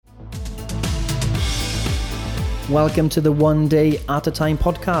Welcome to the One Day at a Time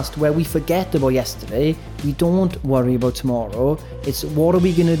podcast, where we forget about yesterday, we don't worry about tomorrow. It's what are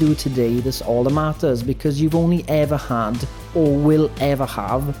we going to do today that's all that matters, because you've only ever had or will ever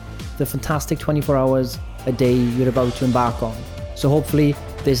have the fantastic 24 hours a day you're about to embark on. So hopefully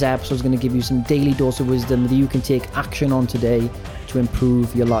this episode is going to give you some daily dose of wisdom that you can take action on today to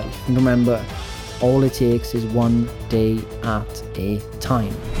improve your life. And remember, all it takes is one day at a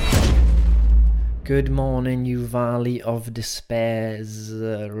time. Good morning, you valley of despairs.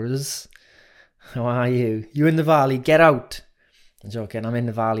 How are you? You in the valley? Get out. I'm joking, I'm in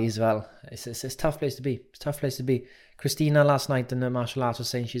the valley as well. It's a tough place to be. It's a tough place to be. Christina last night in the martial arts was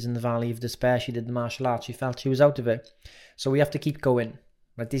saying she's in the valley of despair. She did the martial arts. She felt she was out of it. So we have to keep going.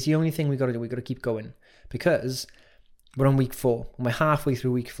 Right? This is the only thing we got to do. We got to keep going. Because we're on week 4. We're halfway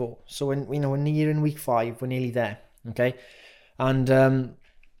through week 4. So when we're nearing week 5, we're nearly there. Okay? And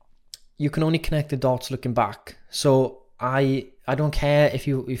you can only connect the dots looking back. So I don't care if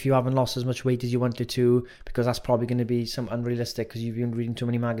you haven't lost as much weight as you wanted to, because that's probably going to be some unrealistic because you've been reading too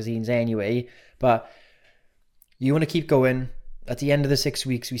many magazines anyway. But you want to keep going. At the end of the 6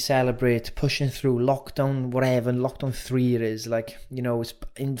 weeks, we celebrate pushing through lockdown, whatever, lockdown 3 it is. Like, it's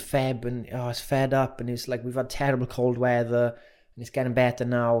in Feb and it's fed up, and it's like we've had terrible cold weather and it's getting better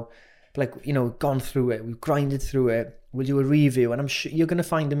now. But like, gone through it, we've grinded through it. We'll do a review, and I'm sure you're going to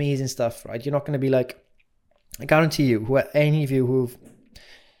find amazing stuff, right? You're not going to be like, I guarantee you, any of you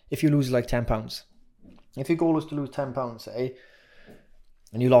if you lose like 10 pounds, if your goal is to lose 10 pounds, say,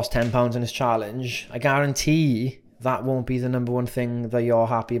 and you lost 10 pounds in this challenge, I guarantee that won't be the number one thing that you're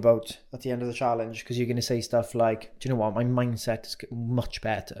happy about at the end of the challenge, because you're going to say stuff like, do you know what? My mindset is much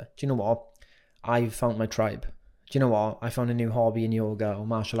better. Do you know what? I've found my tribe. Do you know what? I found a new hobby in yoga or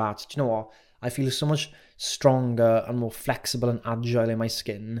martial arts. Do you know what? I feel so much stronger and more flexible and agile in my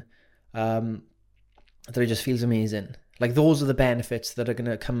skin that it just feels amazing. Like, those are the benefits that are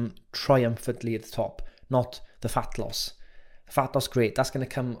going to come triumphantly at the top, not the fat loss. Fat loss, great. That's going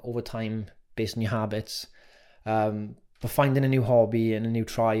to come over time based on your habits. But finding a new hobby and a new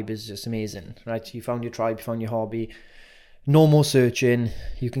tribe is just amazing, right? You found your tribe, you found your hobby. No more searching.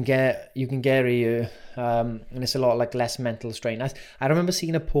 You can get here, and it's a lot like less mental strain. I remember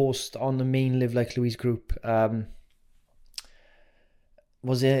seeing a post on the main Live Like Louise group.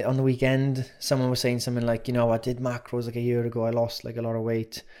 Was it on the weekend? Someone was saying something like, I did macros like a year ago. I lost like a lot of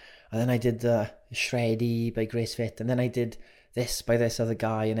weight, and then I did the Shreddy by Grace Fit, and then I did this by this other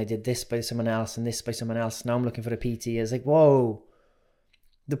guy, and I did this by someone else, and this by someone else. Now I'm looking for a PT. It's like, whoa.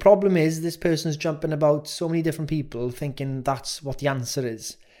 The problem is this person's jumping about so many different people thinking that's what the answer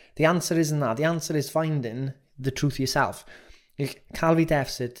is. The answer isn't that. The answer is finding the truth yourself. Calorie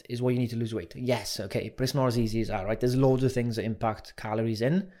deficit is what you need to lose weight. Yes, okay, but it's not as easy as that, right? There's loads of things that impact calories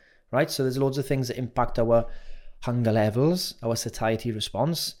in, right? So there's loads of things that impact our hunger levels, our satiety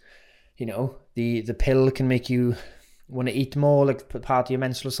response. The pill can make you want to eat more, like part of your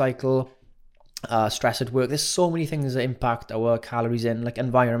menstrual cycle. Stress at work. There's so many things that impact our calories in, like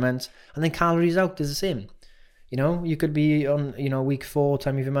environment, and then calories out is the same. You could be on week 4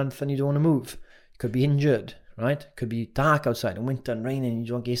 time of your month and you don't want to move. You could be injured, right? It could be dark outside and winter and raining and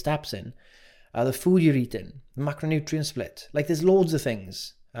you don't get your steps in. The food you're eating, the macronutrient split. Like, there's loads of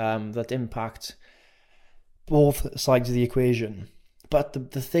things that impact both sides of the equation.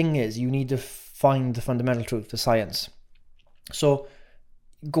 But the thing is, you need to find the fundamental truth, the science. So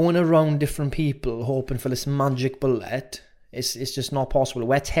going around different people hoping for this magic bullet, it's just not possible.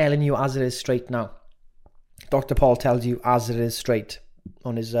 We're telling you as it is straight now. Dr. Paul tells you as it is straight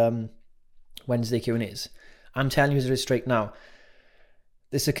on his Wednesday Q&As. I'm telling you as it is straight now.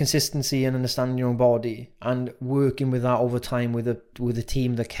 There's a consistency in understanding your own body and working with that over time with a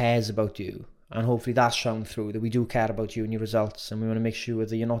team that cares about you. And hopefully that's shown through, that we do care about you and your results, and we want to make sure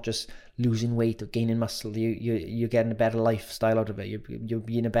that you're not just losing weight or gaining muscle. You're getting a better lifestyle out of it. You're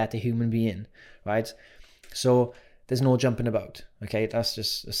being a better human being, right? So there's no jumping about. Okay, that's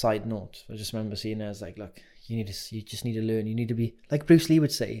just a side note. I just remember seeing it as like, look, you just need to learn. You need to be, like Bruce Lee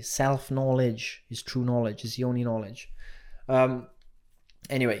would say, self-knowledge is true knowledge. Is the only knowledge.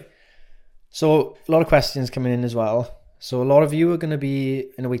 Anyway, so a lot of questions coming in as well. So a lot of you are going to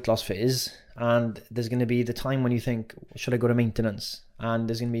be in a weight loss phase, and there's going to be the time when you think, should I go to maintenance? And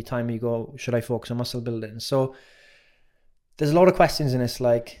there's going to be a time where you go, should I focus on muscle building? So there's a lot of questions in this,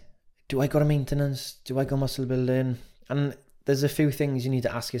 like, do I go to maintenance? Do I go muscle building? And there's a few things you need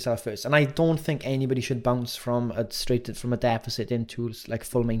to ask yourself first. And I don't think anybody should bounce straight from a deficit into like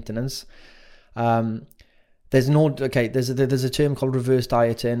full maintenance. There's a term called reverse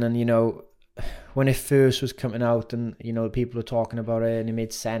dieting, and when it first was coming out, and you know, people were talking about it and it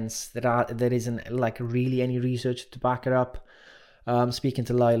made sense, there isn't like really any research to back it up. Speaking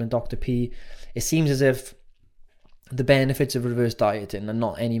to Lyle and Dr. P, it seems as if the benefits of reverse dieting are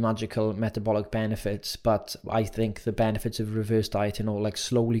not any magical metabolic benefits, but I think the benefits of reverse dieting, or like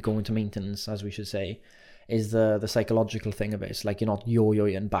slowly going to maintenance, as we should say, is the psychological thing of it. It's like you're not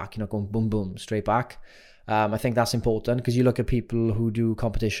yo-yoing back, you're not going boom boom straight back. I think that's important, because you look at people who do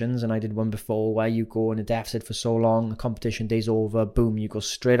competitions, and I did one before, where you go in a deficit for so long, the competition day's over, boom, you go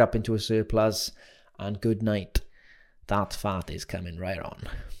straight up into a surplus, and good night. That fat is coming right on.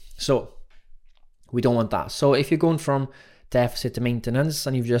 So we don't want that. So if you're going from deficit to maintenance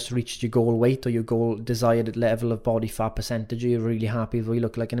and you've just reached your goal weight or your goal desired level of body fat percentage, you're really happy with what you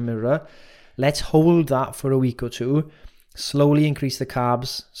look like in a mirror, let's hold that for a week or two. Slowly increase the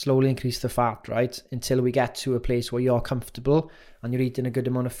carbs, slowly increase the fat, right? Until we get to a place where you're comfortable and you're eating a good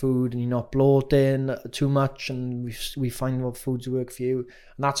amount of food and you're not bloating too much, and we find what foods work for you.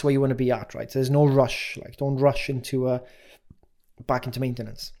 And that's where you want to be at, right? There's no rush. Like, don't rush back into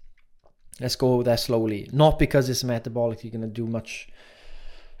maintenance. Let's go there slowly. Not because it's metabolic you're going to do much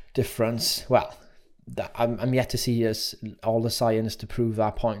difference. Well, I'm yet to see all the science to prove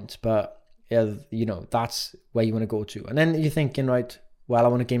that point, but you know, that's where you want to go to. And then you're thinking, right, well, I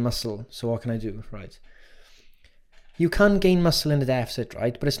want to gain muscle, so what can I do, right? You can gain muscle in a deficit,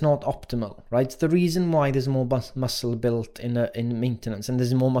 right? But it's not optimal, right? The reason why there's more muscle built in maintenance, and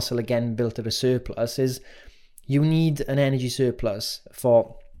there's more muscle again built at a surplus, is you need an energy surplus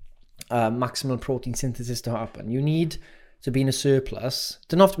for maximal protein synthesis to happen. You need to be in a surplus,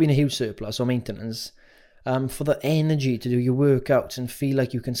 don't have to be in a huge surplus or maintenance, for the energy to do your workouts and feel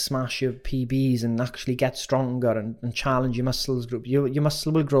like you can smash your PBs and actually get stronger and challenge your muscles group. Your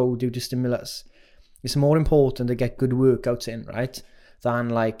muscle will grow due to stimulus. It's more important to get good workouts in, right, than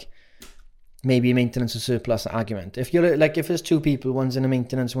like maybe a maintenance or surplus argument. If there's two people, one's in a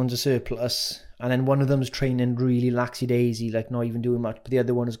maintenance, one's a surplus, and then one of them's training really laxy-daisy, like not even doing much, but the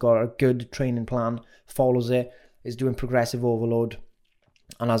other one has got a good training plan, follows it, is doing progressive overload,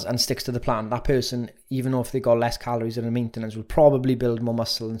 and sticks to the plan, that person, even though if they got less calories in a maintenance, will probably build more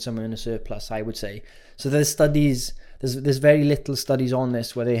muscle than someone in a surplus, I would say. So there's studies, there's very little studies on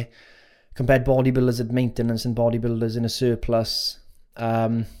this where they compared bodybuilders at maintenance and bodybuilders in a surplus.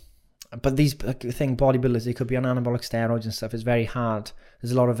 But these bodybuilders, they could be on anabolic steroids and stuff. It's very hard.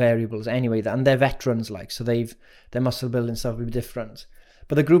 There's a lot of variables anyway, and they're veterans, like, so their muscle building stuff will be different.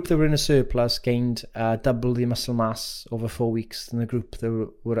 But the group that were in a surplus gained double the muscle mass over 4 weeks than the group that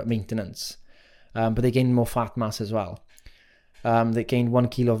were at maintenance. But they gained more fat mass as well. They gained 1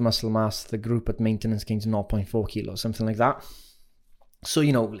 kilo of muscle mass. The group at maintenance gained 0.4 kilos, something like that. So,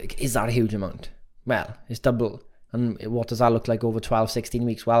 you know, like, is that a huge amount? Well, it's double. And what does that look like over 12, 16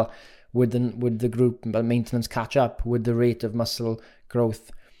 weeks? Well, would the group maintenance catch up? Would the rate of muscle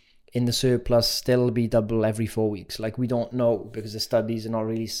growth in the surplus still be double every 4 weeks? Like, we don't know, because the studies are not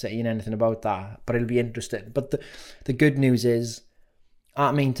really saying anything about that, but it'll be interesting. But the good news is,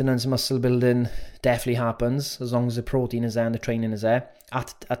 at maintenance, muscle building definitely happens as long as the protein is there and the training is there.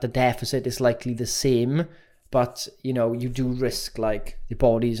 At the deficit, it's likely the same, but you know, you do risk, like, your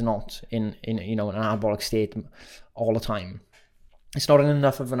body's not in you know, an anabolic state all the time. It's not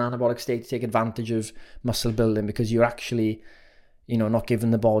enough of an anabolic state to take advantage of muscle building, because you're actually, you know, not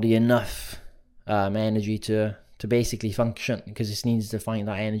giving the body enough energy to basically function, because it needs to find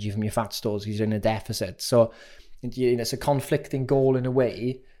that energy from your fat stores because you're in a deficit. So, you know, it's a conflicting goal in a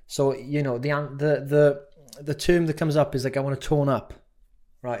way. So, you know, the term that comes up is like, I want to tone up,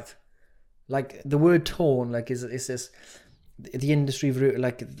 right? Like, the word tone, like, is this the industry,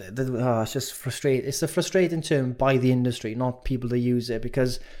 like, it's just frustrating. It's a frustrating term by the industry, not people that use it,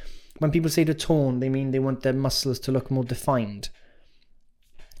 because when people say to tone, they mean they want their muscles to look more defined.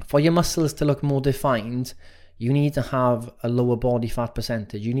 For your muscles to look more defined, you need to have a lower body fat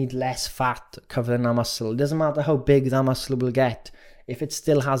percentage. You need less fat covering that muscle. It doesn't matter how big that muscle will get. If it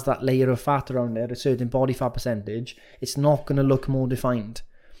still has that layer of fat around it, a certain body fat percentage, it's not going to look more defined.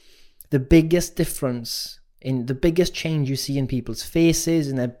 The biggest difference, the biggest change you see in people's faces,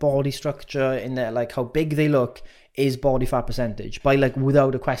 in their body structure, in their, like, how big they look, is body fat percentage, by, like,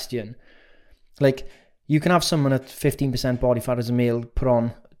 without a question. Like, you can have someone at 15% body fat as a male put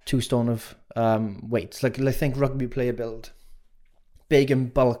on 2 stone of weight. Like, I think rugby player build, big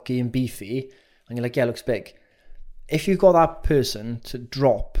and bulky and beefy, and you're like, yeah, looks big. If you got that person to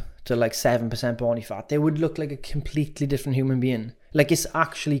drop to like 7% body fat, they would look like a completely different human being. Like, it's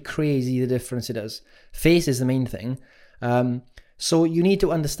actually crazy the difference it does. Face is the main thing. So you need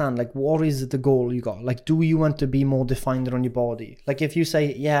to understand, like, what is the goal you got? Like, do you want to be more defined on your body? Like, if you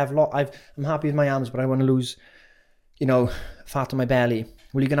say, yeah, I'm happy with my arms, but I want to lose, fat on my belly.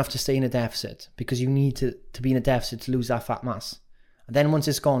 Well, you're going to have to stay in a deficit, because you need to be in a deficit to lose that fat mass. And then once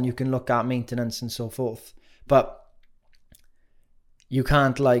it's gone, you can look at maintenance and so forth. But you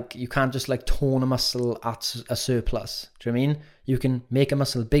can't just like tone a muscle at a surplus. Do you know what I mean? You can make a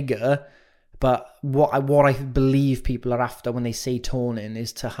muscle bigger, but what I believe people are after when they say toning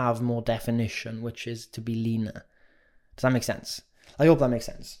is to have more definition, which is to be leaner. Does that make sense? I hope that makes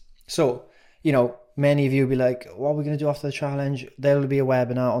sense. So, many of you will be like, what are we going to do after the challenge? There will be a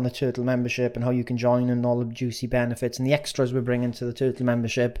webinar on the Turtle membership and how you can join and all the juicy benefits and the extras we're bringing to the Turtle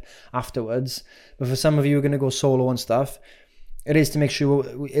membership afterwards. But for some of you who are going to go solo and stuff, it is to make sure,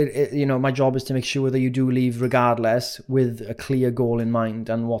 my job is to make sure that you do leave regardless with a clear goal in mind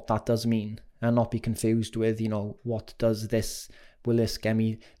and what that does mean, and not be confused with, what does this, will this get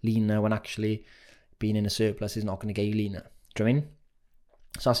me leaner, when actually being in a surplus is not going to get you leaner. Do you know what I mean?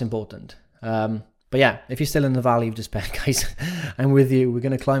 So that's important. But yeah, if you're still in the valley of despair, guys, I'm with you. We're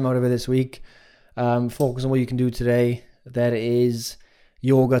going to climb out of it this week. Focus on what you can do today. There is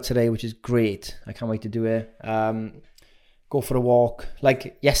yoga today, which is great. I can't wait to do it. Go for a walk.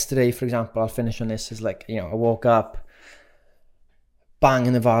 Like yesterday, for example, I'll finish on this. Is like, I woke up, bang,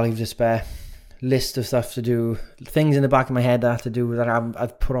 in the valley of despair. List of stuff to do, things in the back of my head that I have to do that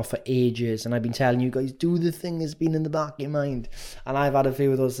I've put off for ages, and I've been telling you guys, do the thing that's been in the back of your mind, and I've had a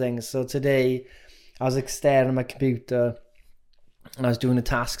few of those things. So today I was like staring at my computer and I was doing the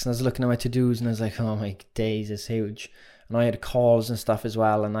tasks, and I was looking at my to-dos, and I was like, oh my days, it's huge. And I had calls and stuff as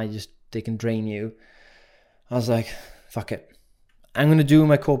well, and they can drain you. I was like, fuck it, I'm going to do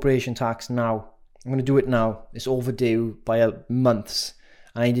my corporation tax now. I'm going to do it now. It's overdue by months,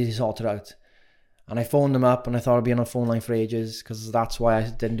 and I need to sort it out. And I phoned them up, and I thought I'd be on a phone line for ages, because that's why I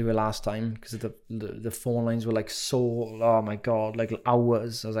didn't do it last time, because the phone lines were like so, oh my God, like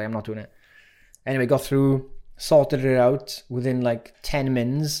hours. I was like, I'm not doing it. Anyway, got through, sorted it out within like 10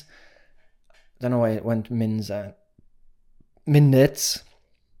 minutes. I don't know why it went minutes.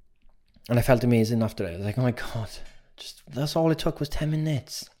 And I felt amazing after it. I was like, oh my God, that's all it took was 10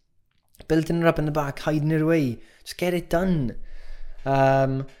 minutes. Building it up in the back, hiding it away. Just get it done.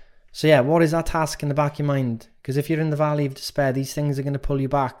 So yeah, what is that task in the back of your mind? Because if you're in the valley of despair, these things are going to pull you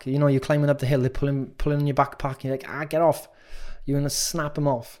back. You're climbing up the hill, they're pulling on your backpack, you're like, get off. You're going to snap them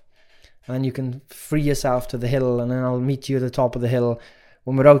off. And then you can free yourself to the hill, and then I'll meet you at the top of the hill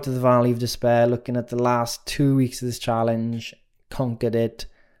when we're out of the valley of despair, looking at the last 2 weeks of this challenge. Conquered it.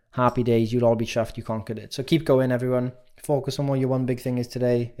 Happy days. You'll all be chuffed you conquered it. So keep going, everyone. Focus on what your one big thing is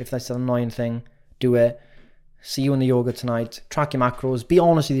today. If that's an annoying thing, do it. See you in the yoga tonight. Track your macros. Be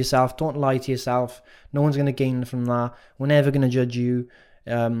honest with yourself. Don't lie to yourself. No one's going to gain from that. We're never going to judge you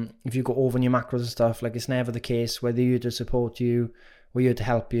if you go over on your macros and stuff. Like, it's never the case. Whether you're here to support you, we're here to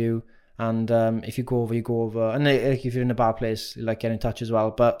help you. And if you go over, you go over. And if you're in a bad place, get in touch as well.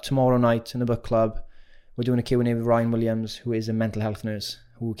 But tomorrow night in the book club, we're doing a Q&A with Ryan Williams, who is a mental health nurse,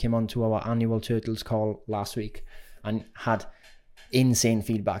 who came on to our annual Turtles call last week and had insane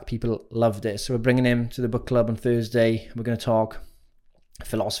feedback. People loved it. So we're bringing him to the book club on Thursday. We're going to talk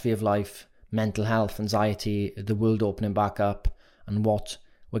philosophy of life, mental health, anxiety, the world opening back up, and what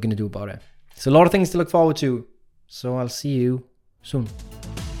we're going to do about it. So a lot of things to look forward to. So I'll see you soon.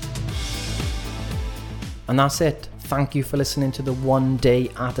 And that's it. Thank you for listening to the One Day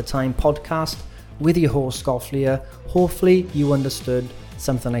at a Time podcast with your host, Gofflier. Hopefully you understood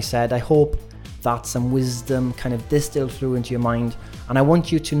something I said. I hope that some wisdom kind of distilled through into your mind, and I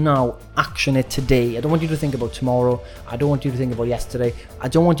want you to now action it today. I don't want you to think about tomorrow. I don't want you to think about yesterday. I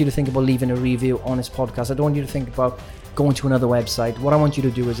don't want you to think about leaving a review on this podcast. I don't want you to think about going to another website. What I want you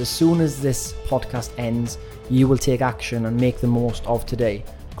to do is, as soon as this podcast ends, you will take action and make the most of today.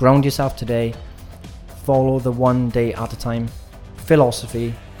 Ground yourself today. Follow the one day at a time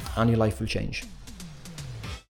philosophy, and your life will change.